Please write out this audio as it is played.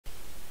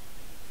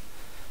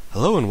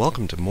Hello and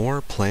welcome to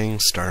more playing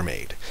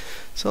StarMade.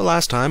 So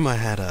last time I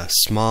had a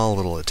small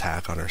little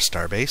attack on our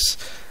starbase.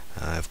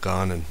 I've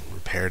gone and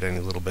repaired any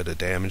little bit of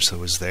damage that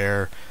was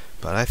there,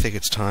 but I think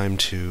it's time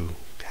to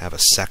have a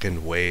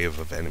second wave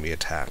of enemy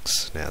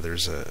attacks. Now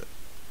there's a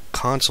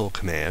console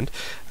command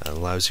that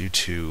allows you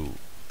to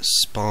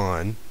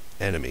spawn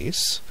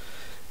enemies,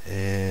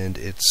 and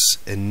it's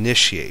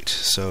initiate.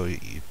 So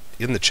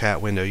in the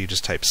chat window you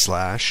just type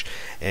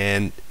 /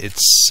 and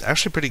it's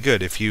actually pretty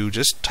good. If you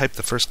just type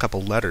the first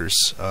couple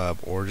letters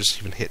or just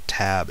even hit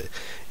tab,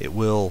 it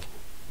will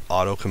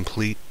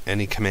auto-complete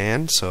any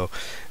command, so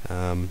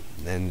and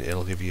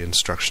it'll give you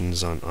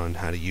instructions on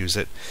how to use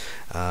it.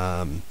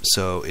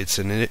 So it's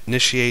an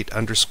initiate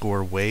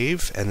 _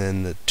 wave, and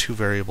then the two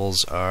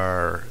variables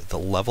are the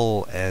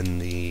level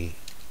and the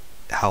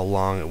how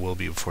long it will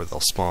be before they'll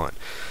spawn.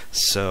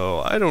 So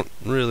I don't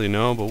really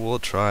know, but we'll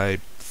try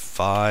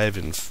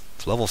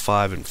level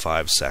 5 in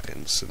 5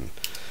 seconds and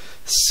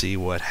see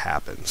what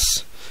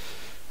happens.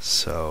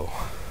 So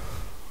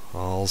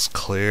all's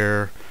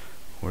clear,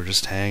 we're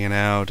just hanging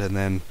out, and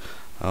then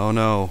oh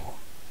no,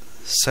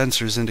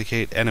 sensors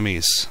indicate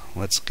enemies.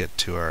 Let's get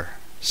to our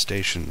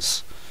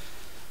stations.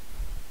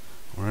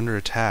 We're under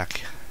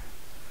attack,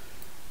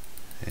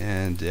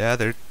 and yeah,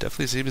 there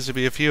definitely seems to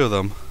be a few of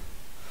them.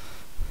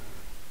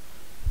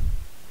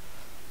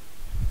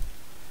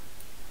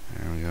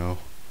 There we go.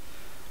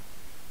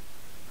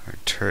 Our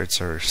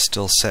turrets are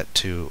still set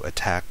to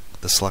attack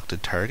the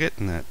selected target,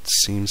 and that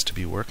seems to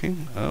be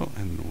working. Oh,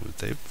 and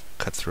they've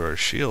cut through our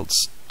shields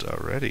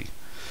already.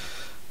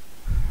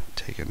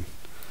 Taking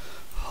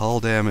hull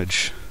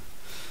damage.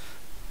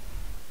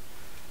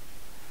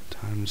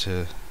 Time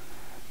to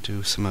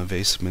do some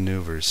evasive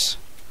maneuvers.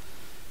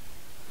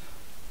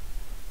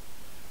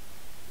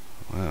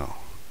 Well,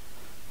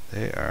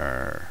 they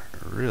are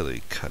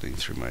really cutting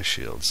through my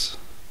shields.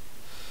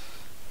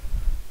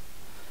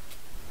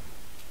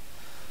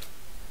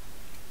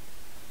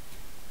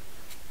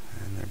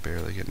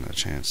 Barely getting a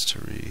chance to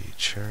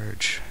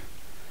recharge.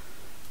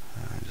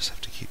 I just have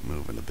to keep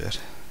moving a bit.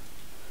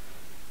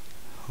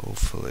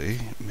 Hopefully,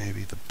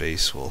 maybe the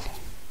base will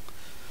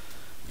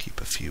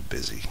keep a few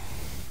busy.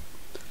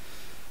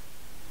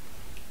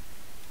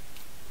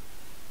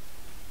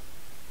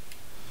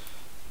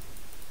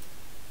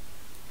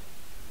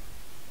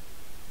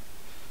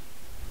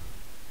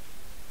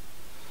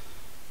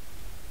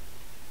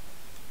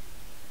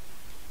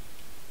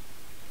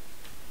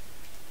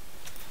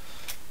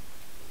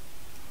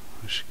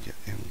 Should get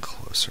in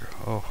closer.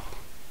 Oh,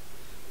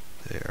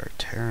 they are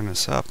tearing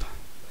us up.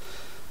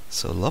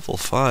 So level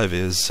 5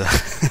 is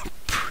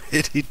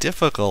pretty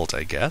difficult,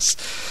 I guess.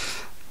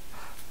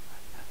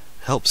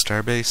 Help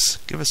Starbase,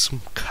 give us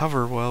some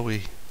cover while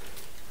we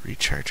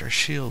recharge our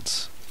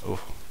shields.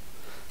 Oh,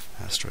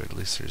 asteroid, at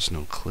least there's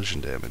no collision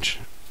damage.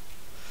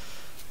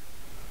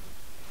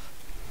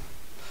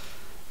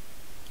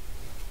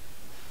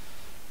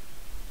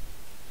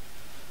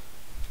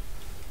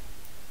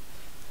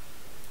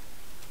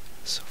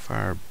 So far,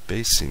 our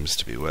base seems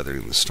to be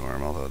weathering the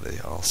storm, although they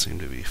all seem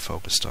to be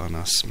focused on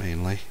us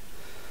mainly.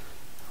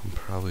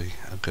 Probably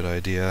a good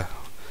idea.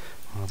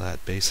 Well,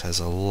 that base has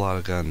a lot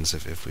of guns.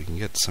 If we can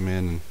get some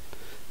in and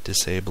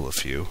disable a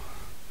few,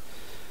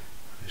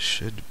 it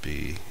should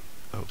be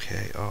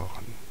okay. Oh,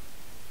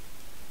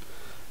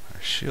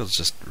 our shields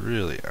just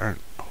really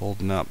aren't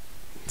holding up.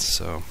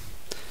 So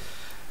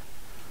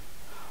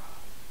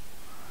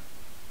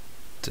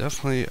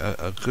definitely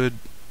a good,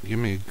 give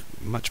me a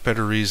much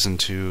better reason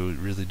to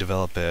really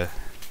develop a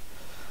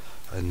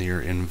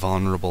near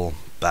invulnerable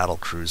battle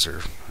cruiser,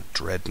 a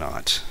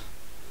dreadnought,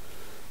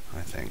 I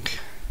think.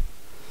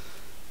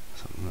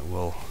 Something that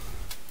will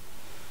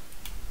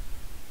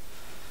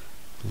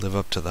live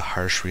up to the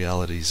harsh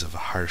realities of a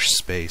harsh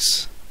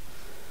space.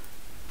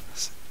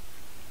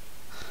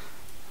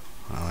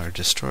 Well, our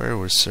destroyer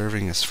was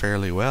serving us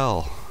fairly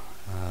well.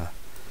 I'm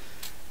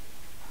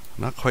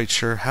not quite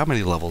sure how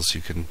many levels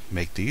you can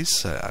make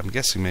these. I'm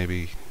guessing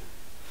maybe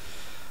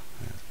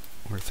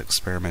worth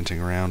experimenting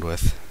around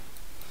with,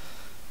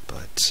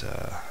 but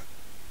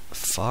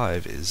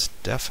 5 is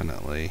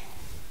definitely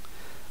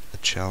a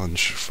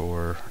challenge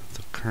for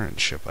the current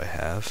ship I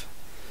have.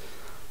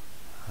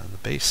 The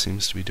base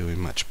seems to be doing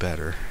much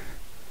better,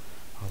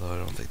 although I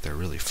don't think they're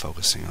really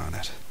focusing on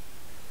it.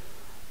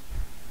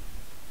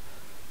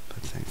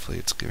 But thankfully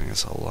it's giving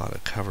us a lot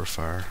of cover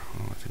fire.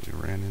 Oh, I think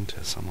we ran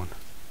into someone.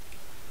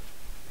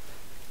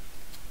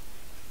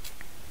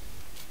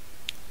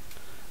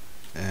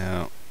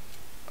 Now,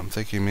 I'm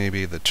thinking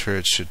maybe the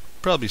turrets should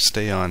probably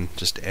stay on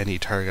just any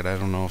target. I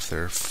don't know if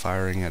they're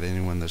firing at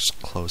anyone that's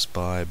close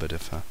by, but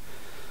if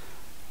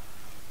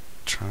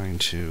trying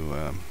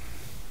to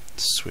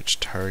switch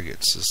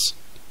targets is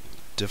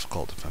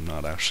difficult if I'm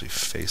not actually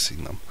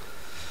facing them.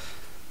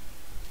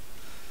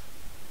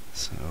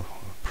 So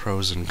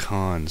pros and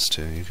cons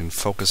to, you can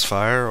focus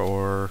fire,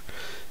 or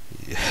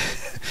you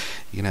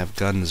can have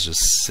guns just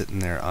sitting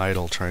there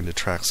idle trying to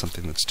track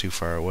something that's too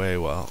far away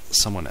while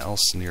someone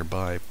else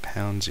nearby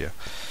pounds you.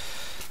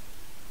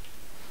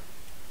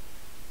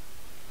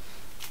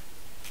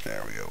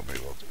 There we go. Maybe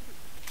we'll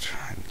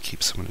try and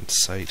keep someone in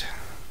sight.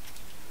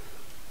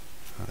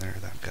 Oh, there,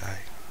 that guy.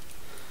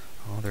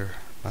 Oh, they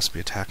must be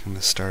attacking the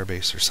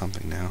starbase or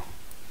something now.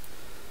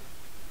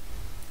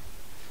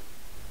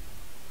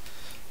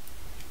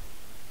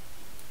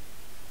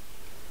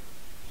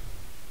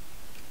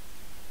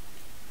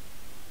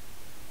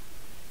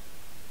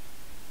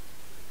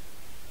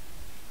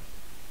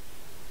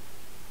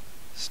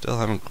 Still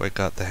haven't quite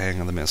got the hang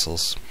of the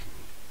missiles.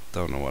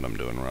 Don't know what I'm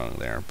doing wrong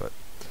there, but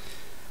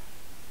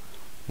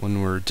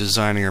when we're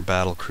designing our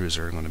battle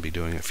cruiser, I'm going to be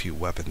doing a few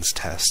weapons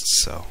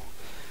tests, so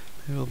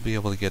maybe we'll be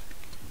able to get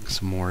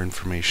some more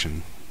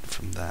information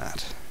from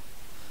that.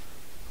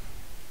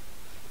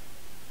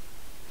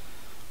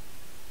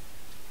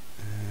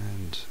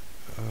 And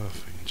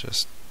if we can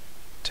just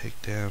take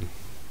down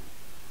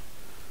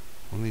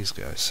one of these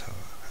guys.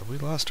 Have we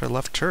lost our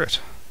left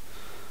turret?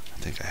 I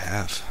think I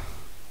have.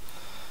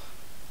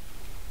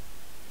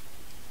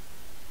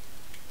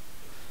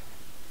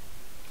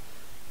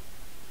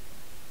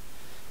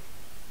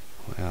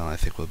 Well, I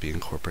think we'll be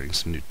incorporating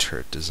some new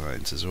turret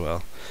designs as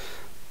well.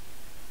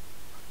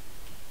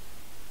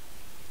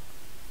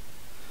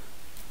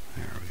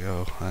 There we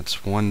go.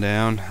 That's one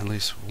down. At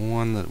least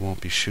one that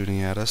won't be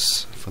shooting at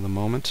us for the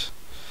moment.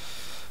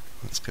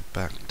 Let's get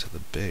back to the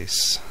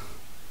base.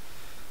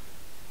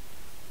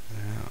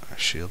 Now, our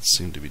shields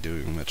seem to be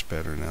doing much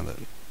better now that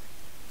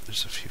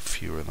there's a few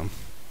fewer of them.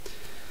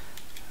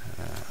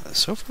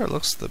 So far it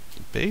looks the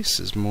base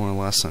is more or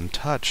less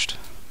untouched,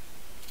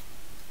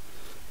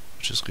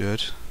 which is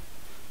good.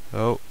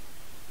 Oh,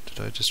 did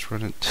I just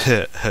run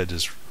it? I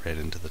just ran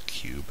into the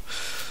cube.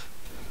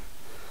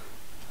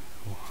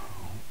 Wow.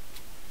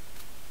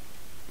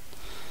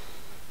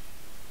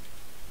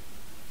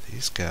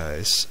 These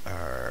guys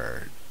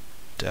are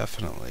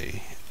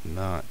definitely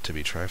not to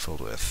be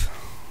trifled with.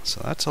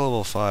 So that's a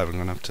level 5. I'm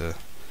going to have to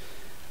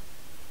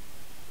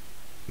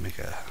make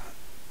a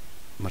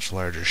much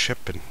larger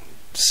ship and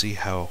see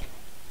how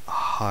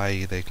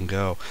high they can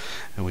go.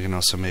 And we can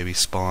also maybe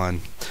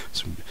spawn,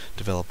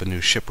 develop a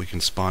new ship. We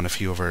can spawn a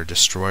few of our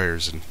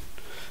destroyers and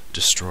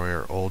destroy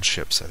our old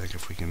ships. I think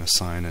if we can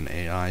assign an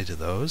AI to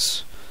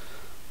those,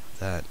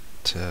 that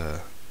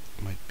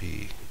might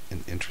be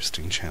an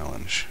interesting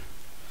challenge.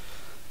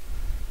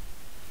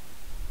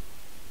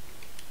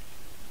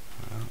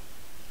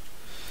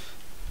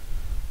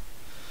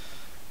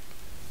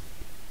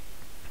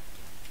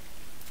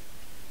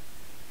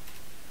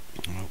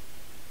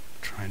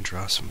 Try and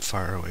draw some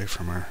fire away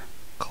from our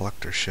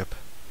collector ship.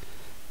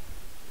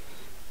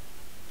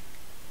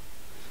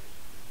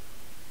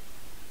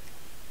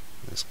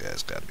 This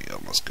guy's got to be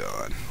almost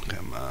gone.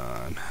 Come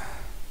on.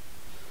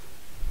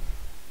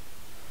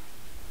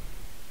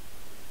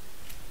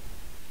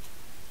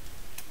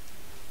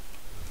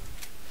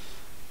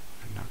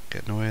 We're not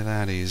getting away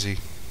that easy.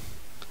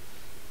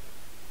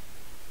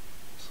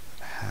 So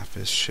half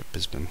his ship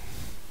has been...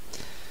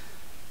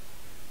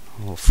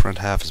 the whole front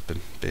half has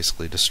been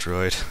basically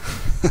destroyed.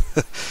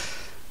 I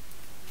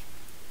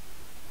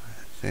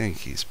think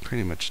he's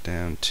pretty much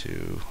down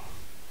to...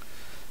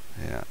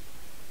 yeah.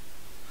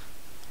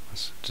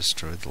 Must have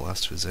destroyed the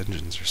last of his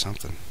engines or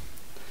something.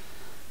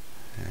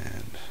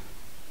 And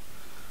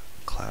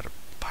cloud of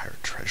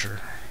pirate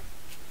treasure.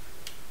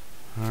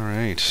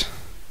 Alright.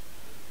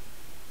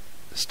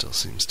 There still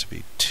seems to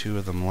be 2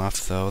 of them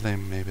left though.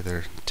 Maybe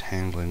they're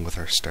tangling with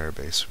our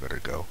starbase. We better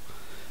go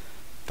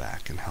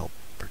back and help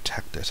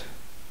protect it.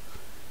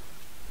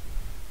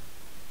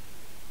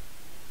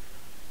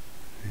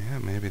 Yeah,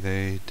 maybe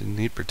they didn't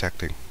need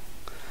protecting.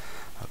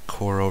 A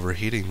core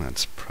overheating,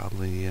 that's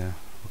probably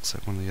looks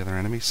like one of the other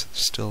enemies.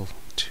 There's still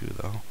 2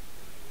 though.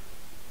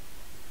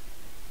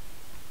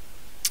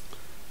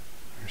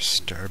 Our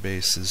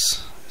starbase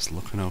is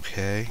looking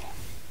okay.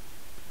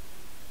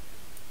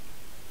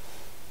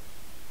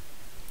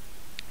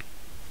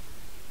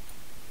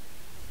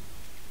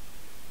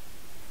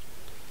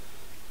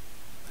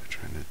 They're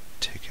trying to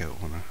take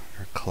out one of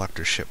our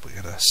collector ship. We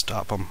gotta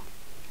stop them.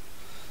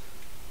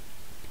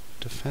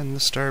 Defend the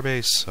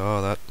starbase.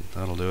 Oh,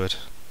 that'll do it.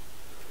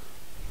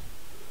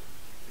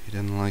 He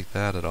didn't like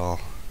that at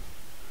all.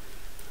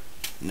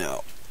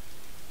 No.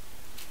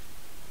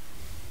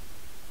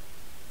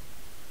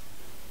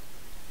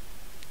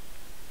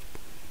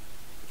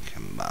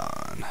 Come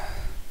on.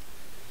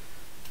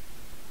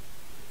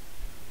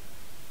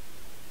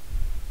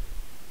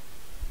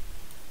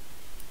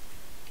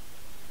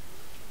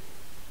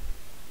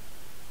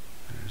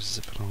 They're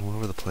zipping all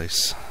over the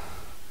place.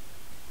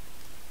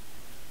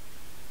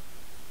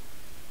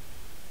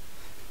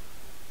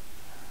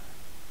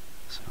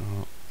 So,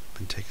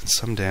 been taking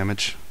some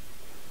damage.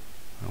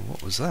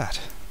 What was that?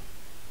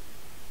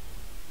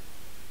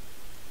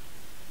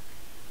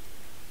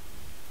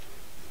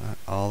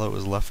 All that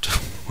was left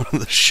of one of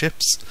the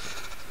ships?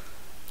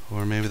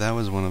 Or maybe that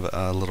was one of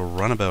a little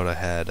runabout I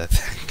had, I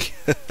think.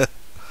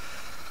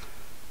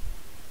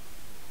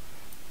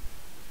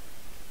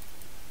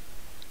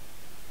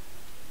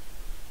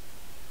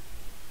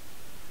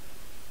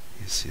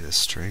 You see the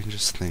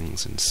strangest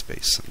things in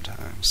space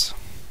sometimes.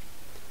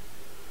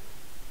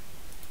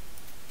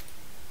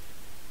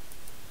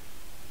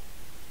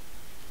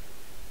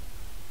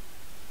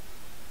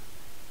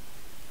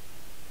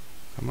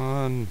 Come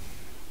on,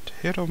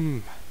 hit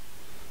him.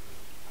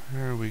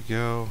 There we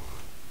go.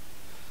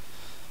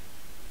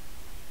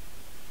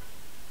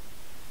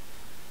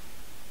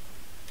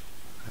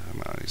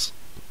 Come on, he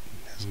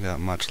hasn't got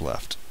much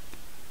left.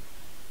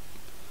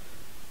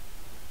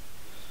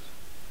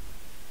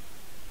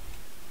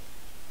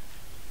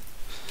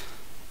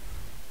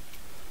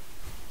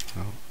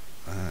 Oh,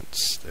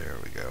 there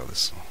we go.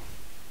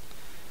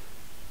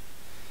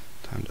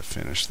 Time to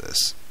finish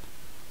this.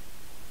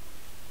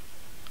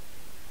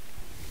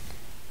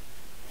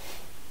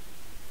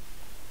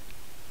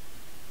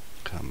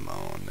 Come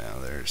on now,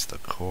 there's the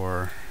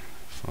core,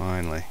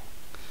 finally.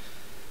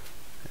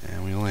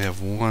 And we only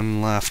have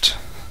one left.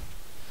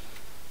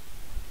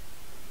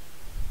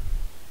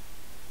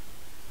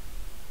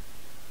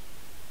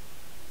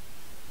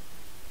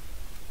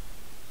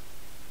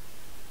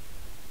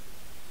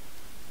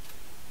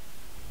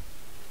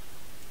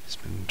 He's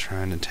been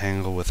trying to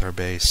tangle with our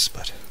base,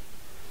 but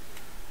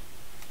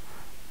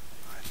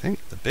I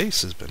think the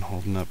base has been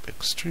holding up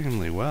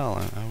extremely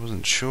well. I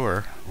wasn't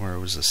sure where it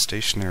was a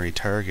stationary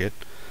target,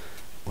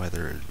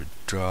 whether it would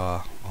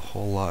draw a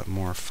whole lot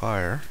more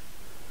fire,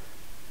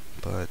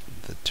 but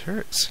the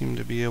turret seemed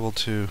to be able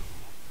to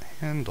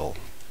handle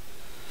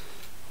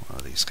a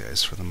lot of these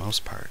guys for the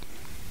most part.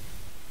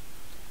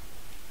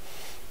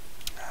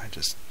 I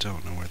just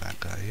don't know where that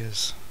guy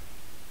is.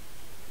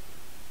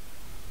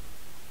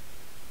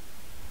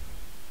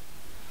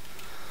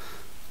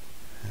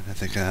 And I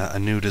think a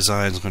new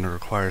design is going to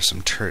require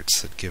some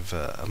turrets that give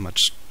a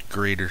much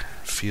greater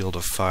field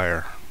of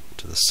fire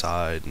to the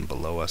side and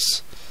below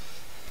us.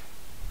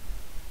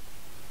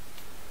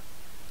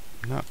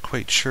 I'm not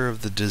quite sure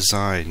of the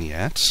design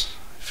yet.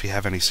 If you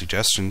have any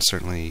suggestions,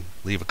 certainly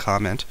leave a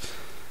comment.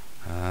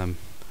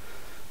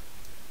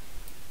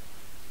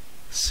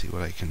 See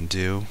what I can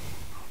do.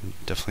 I'm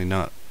definitely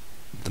not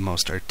the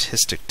most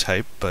artistic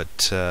type,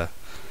 but I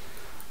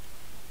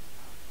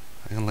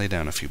can lay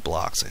down a few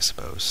blocks, I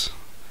suppose.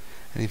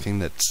 Anything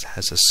that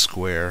has a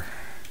square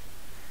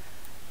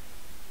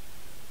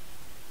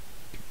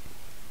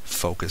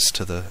focus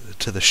to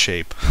the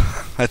shape,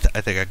 I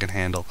think I can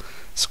handle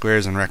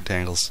squares and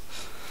rectangles.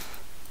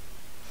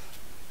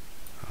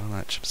 Oh,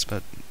 that ship's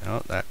about.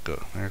 Oh, there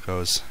it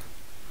goes.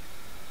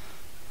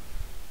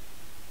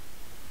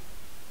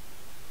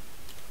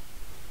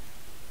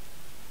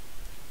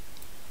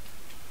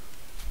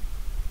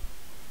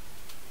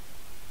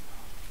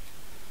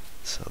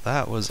 So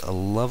that was a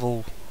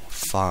level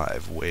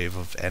 5 wave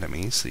of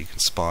enemies that you can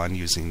spawn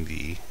using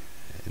the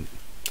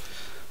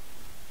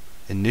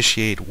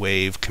initiate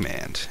wave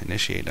command.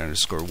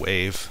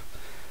 Initiate_wave.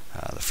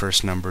 The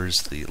first number is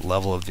the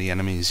level of the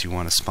enemies you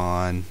want to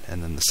spawn,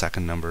 and then the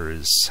second number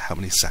is how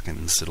many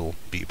seconds it'll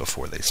be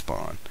before they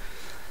spawn.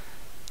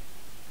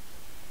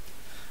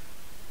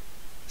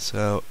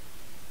 So,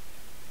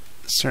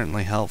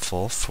 certainly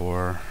helpful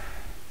for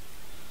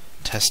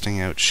testing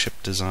out ship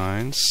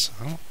designs.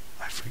 Oh,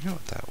 I forget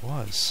what that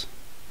was.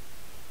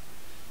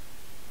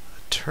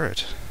 A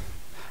turret.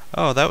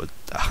 Oh, that was.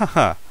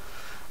 Haha!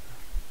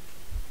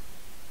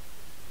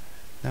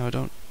 No,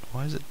 don't.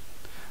 Why is it?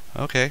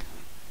 Okay.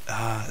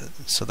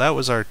 So that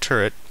was our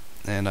turret,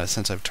 and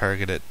since I've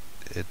targeted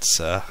it's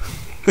our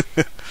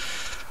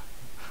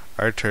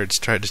turret's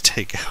tried to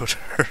take out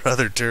our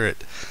other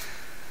turret.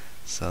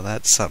 So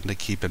that's something to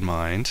keep in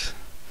mind.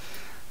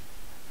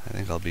 I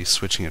think I'll be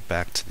switching it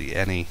back to the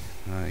Kenney.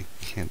 I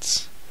can't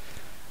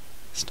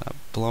stop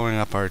blowing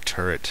up our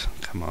turret.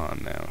 Come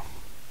on now.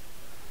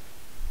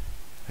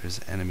 There's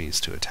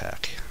enemies to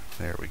attack.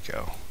 There we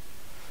go.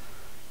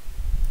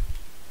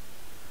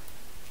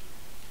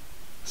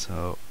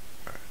 So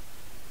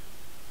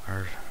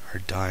our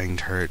dying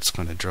turret's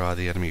going to draw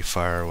the enemy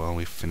fire while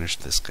we finish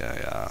this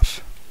guy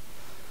off.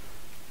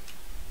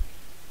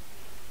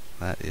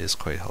 That is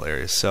quite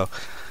hilarious. So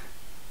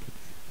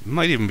it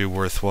might even be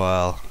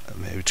worthwhile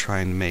maybe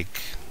trying to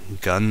make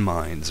gun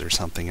mines or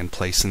something and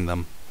placing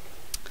them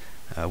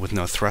with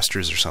no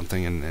thrusters or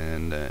something,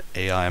 and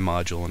AI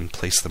module, and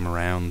place them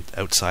around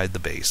outside the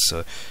base,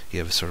 so you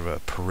have sort of a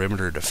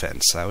perimeter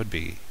defense. That would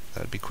be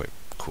quite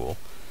cool.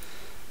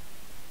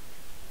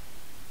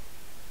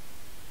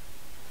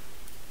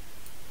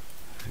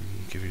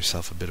 Give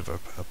yourself a bit of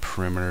a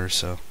perimeter,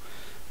 so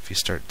if you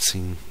start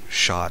seeing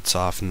shots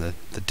off in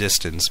the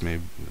distance,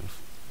 maybe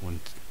when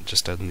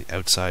just on the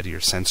outside of your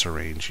sensor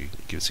range,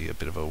 it gives you a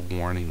bit of a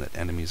warning that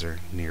enemies are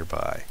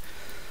nearby.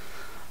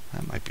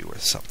 That might be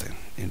worth something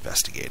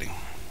investigating.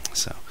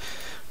 So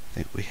I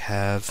think we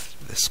have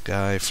this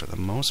guy for the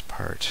most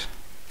part.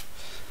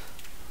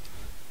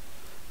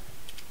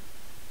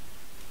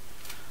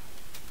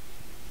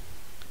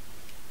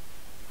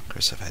 Of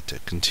course, I've had to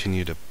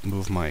continue to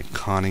move my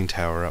conning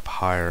tower up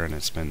higher, and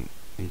it's been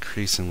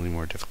increasingly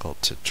more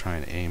difficult to try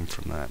and aim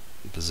from that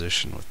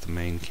position with the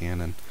main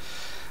cannon.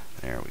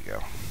 There we go.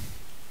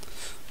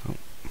 Oh.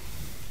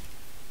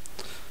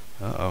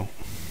 Uh-oh.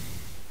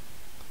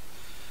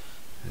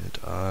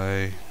 Did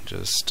I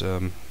just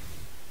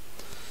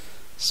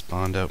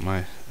spawned out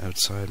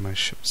outside my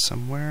ship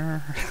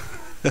somewhere?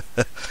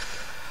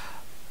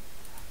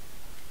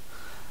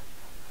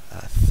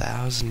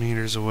 1,000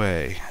 meters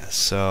away.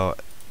 So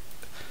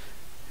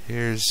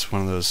here's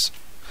one of those,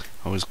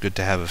 always good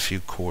to have a few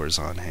cores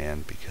on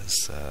hand,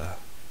 because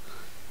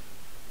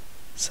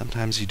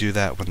sometimes you do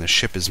that when the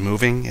ship is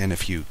moving, and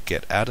if you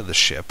get out of the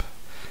ship,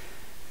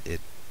 it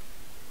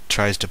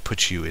tries to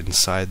put you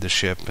inside the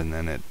ship, and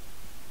then it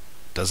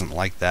doesn't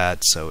like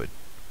that, so it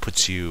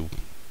puts you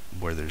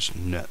where there's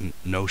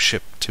no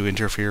ship to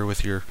interfere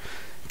with your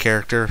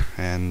character,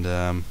 and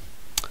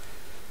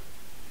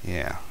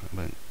yeah,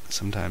 but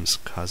sometimes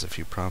cause a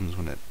few problems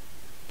when it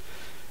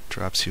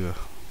drops you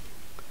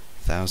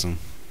 1,000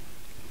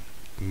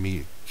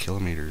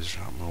 kilometers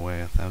away,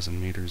 1,000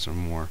 meters or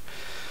more.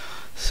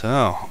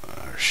 So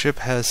our ship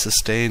has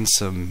sustained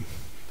some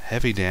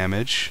heavy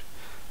damage,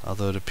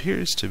 although it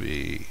appears to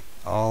be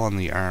all on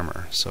the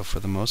armor. So for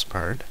the most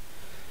part,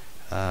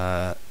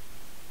 all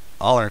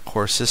our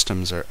core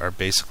systems are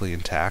basically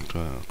intact.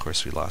 Well, of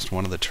course, we lost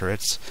one of the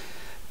turrets,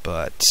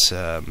 but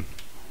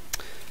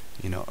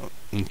you know,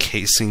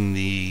 encasing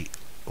the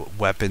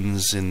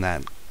weapons in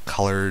that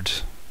colored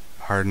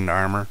hardened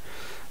armor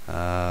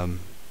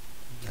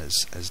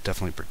has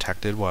definitely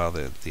protected, while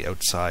the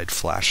outside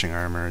flashing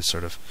armor has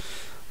sort of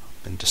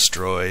been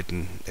destroyed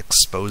and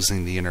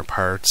exposing the inner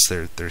parts.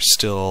 There's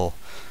still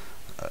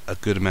a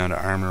good amount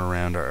of armor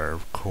around our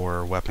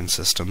core weapon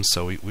system,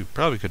 so we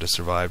probably could have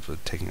survived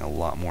with taking a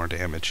lot more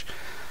damage.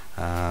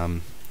 The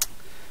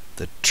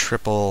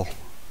triple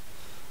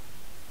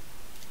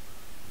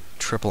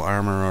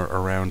armor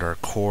around our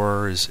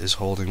core is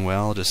holding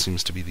well. It just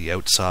seems to be the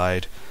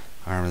outside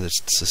armor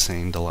that's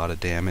sustained a lot of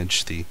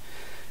damage. The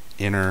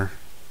inner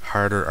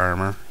harder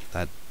armor,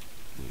 that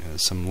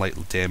some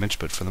light damage,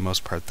 but for the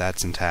most part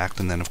that's intact.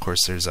 And then of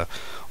course there's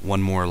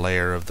one more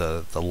layer of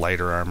the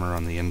lighter armor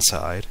on the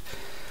inside.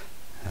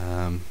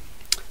 The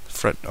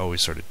front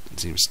always sort of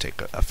seems to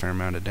take a fair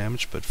amount of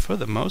damage, but for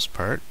the most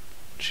part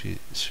she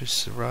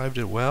survived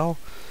it well.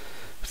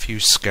 A few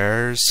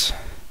scars,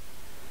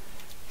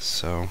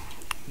 so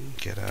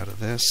get out of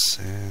this,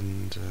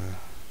 and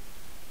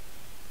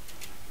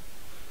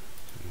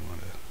we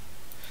want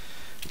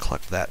to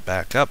collect that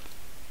back up,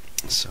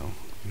 so you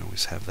can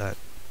always have that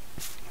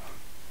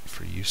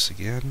for use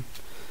again.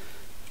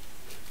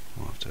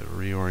 We'll have to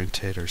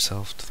reorientate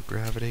ourselves to the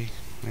gravity.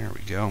 There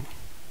we go.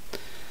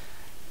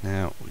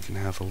 Now we can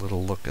have a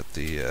little look at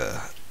the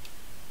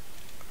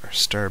our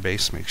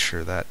starbase, make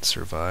sure that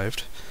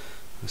survived.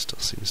 There still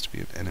seems to be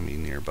an enemy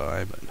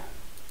nearby, but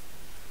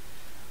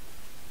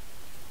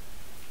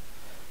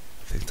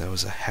I think that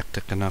was a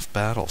hectic enough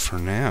battle for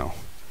now.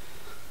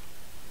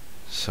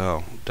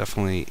 So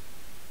definitely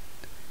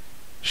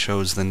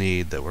shows the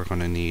need that we're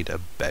going to need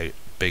a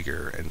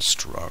bigger and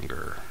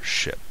stronger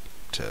ship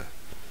to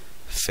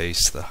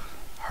face the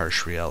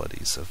harsh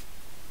realities of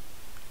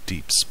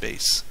deep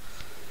space.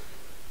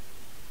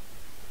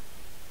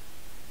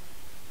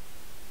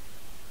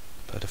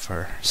 But if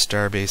our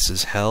starbase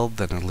is held,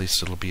 then at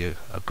least it'll be a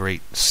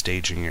great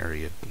staging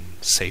area and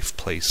safe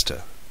place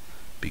to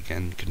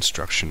begin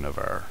construction of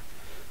our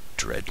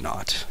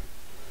dreadnought.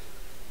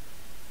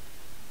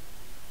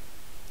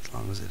 As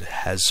long as it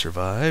has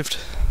survived,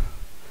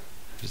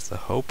 is the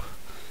hope.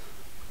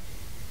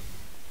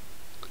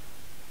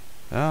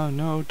 Oh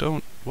no,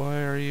 don't.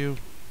 Why are you?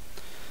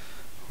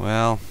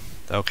 Well,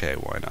 okay,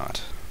 why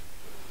not?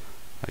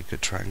 I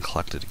could try and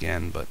collect it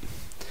again, but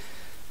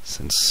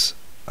since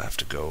I have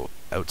to go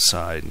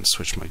outside and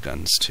switch my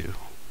guns to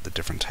the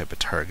different type of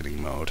targeting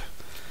mode,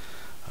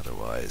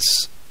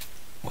 otherwise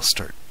we'll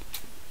start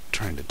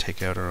trying to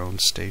take out our own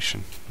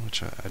station,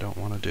 which I don't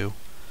want to do.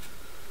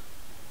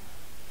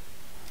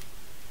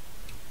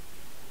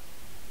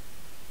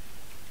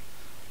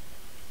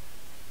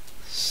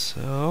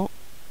 So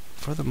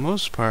for the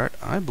most part,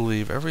 I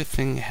believe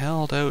everything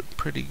held out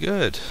pretty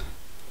good.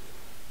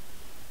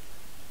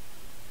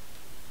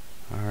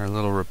 Our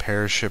little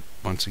repair ship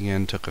once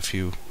again took a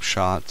few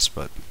shots,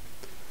 but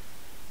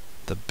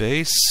the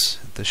base,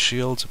 the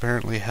shields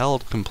apparently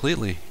held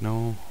completely.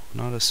 No,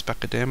 not a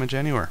speck of damage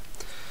anywhere.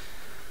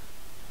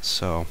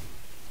 So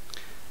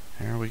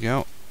there we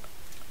go.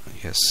 I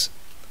guess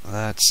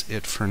that's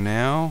it for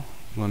now.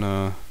 I'm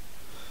gonna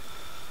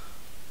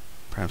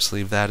perhaps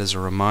leave that as a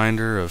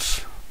reminder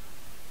of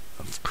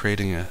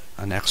creating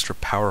an extra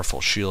powerful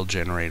shield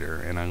generator,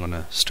 and I'm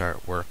gonna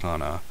start work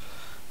on a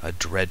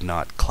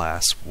dreadnought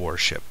class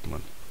warship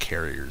with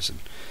carriers. And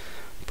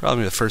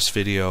probably the first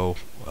video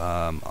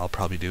I'll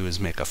probably do is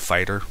make a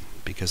fighter,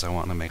 because I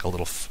want to make a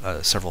little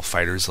several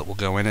fighters that will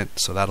go in it,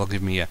 so that'll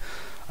give me a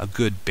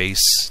good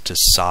base to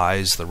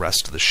size the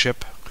rest of the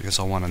ship, because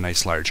I'll want a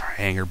nice large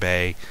hangar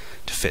bay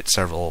to fit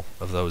several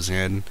of those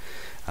in.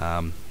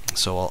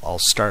 So I'll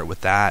start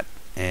with that,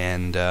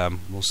 and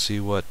we'll see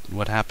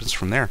what happens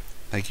from there.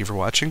 Thank you for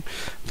watching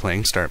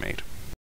Playing StarMade.